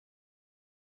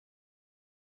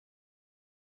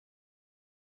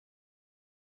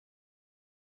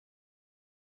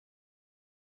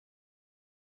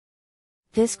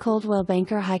This Coldwell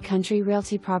Banker High Country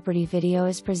Realty property video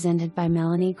is presented by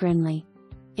Melani Grindley.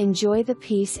 Enjoy the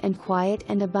peace and quiet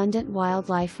and abundant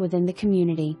wildlife within the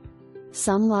community.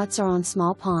 Some lots are on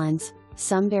small ponds,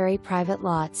 some very private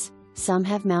lots, some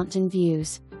have mountain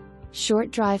views.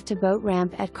 Short drive to boat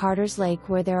ramp at Carter's Lake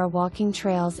where there are walking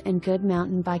trails and good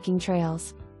mountain biking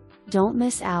trails. Don't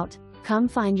miss out, come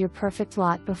find your perfect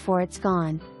lot before it's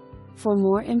gone. For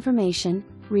more information,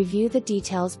 review the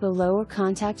details below or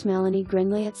contact Melani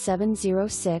Grindley at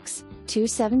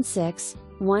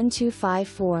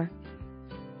 706-276-1254.